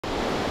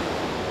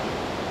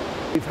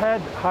We've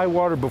had high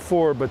water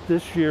before, but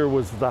this year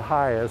was the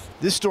highest.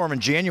 This storm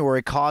in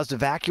January caused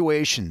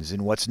evacuations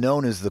in what's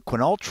known as the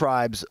Quinault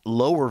tribe's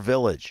lower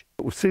village.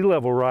 Sea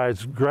level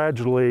rise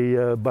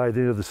gradually by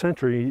the end of the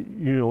century,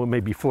 it may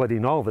be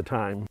flooding all the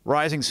time.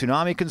 Rising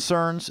tsunami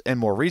concerns and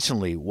more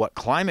recently what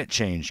climate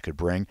change could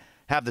bring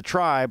have the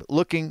tribe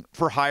looking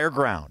for higher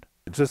ground.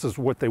 This is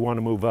what they want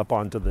to move up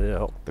onto the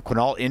hill. The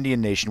Quinault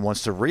Indian Nation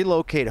wants to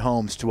relocate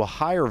homes to a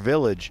higher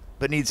village,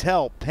 but needs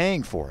help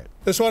paying for it.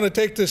 I just want to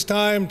take this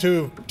time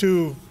to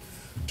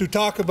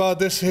talk about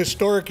this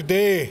historic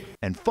day.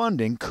 And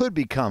funding could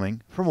be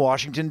coming from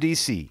Washington,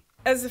 D.C.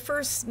 As the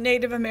first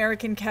Native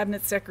American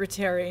cabinet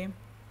secretary,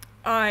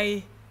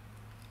 I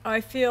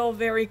feel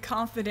very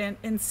confident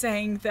in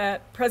saying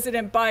that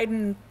President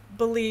Biden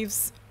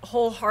believes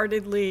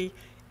wholeheartedly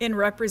in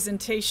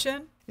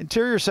representation.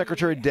 Interior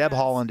Secretary Deb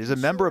Haaland is a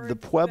member of the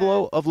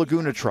Pueblo of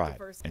Laguna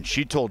tribe, and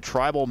she told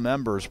tribal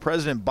members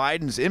President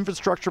Biden's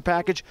infrastructure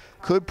package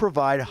could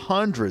provide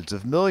hundreds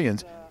of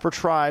millions for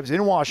tribes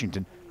in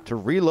Washington to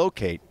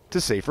relocate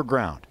to safer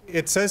ground.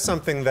 It says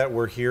something that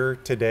we're here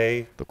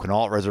today. The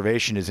Quinault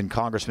Reservation is in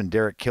Congressman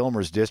Derek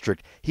Kilmer's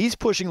district. He's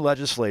pushing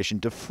legislation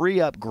to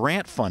free up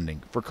grant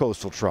funding for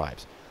coastal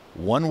tribes.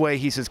 One way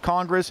he says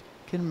Congress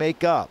can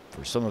make up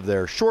for some of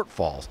their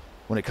shortfalls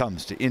when it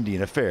comes to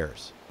Indian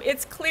affairs.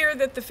 It's clear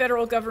that the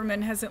federal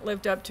government hasn't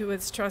lived up to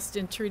its trust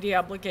and treaty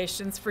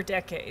obligations for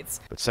decades.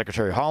 But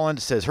Secretary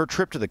Haaland says her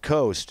trip to the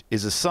coast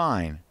is a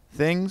sign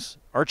things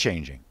are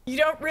changing. You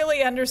don't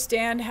really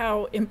understand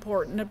how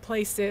important a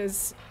place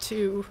is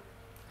to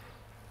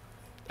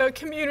a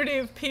community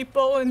of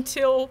people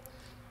until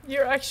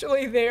you're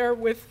actually there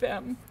with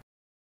them.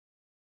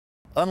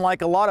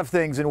 Unlike a lot of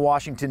things in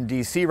Washington,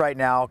 D.C. right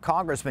now,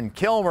 Congressman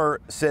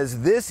Kilmer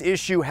says this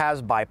issue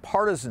has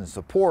bipartisan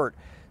support,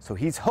 so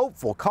he's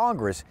hopeful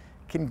Congress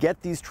can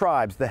get these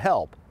tribes the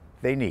help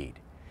they need.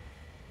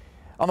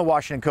 On the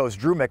Washington coast,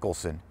 Drew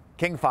Mickelson,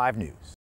 King 5 News.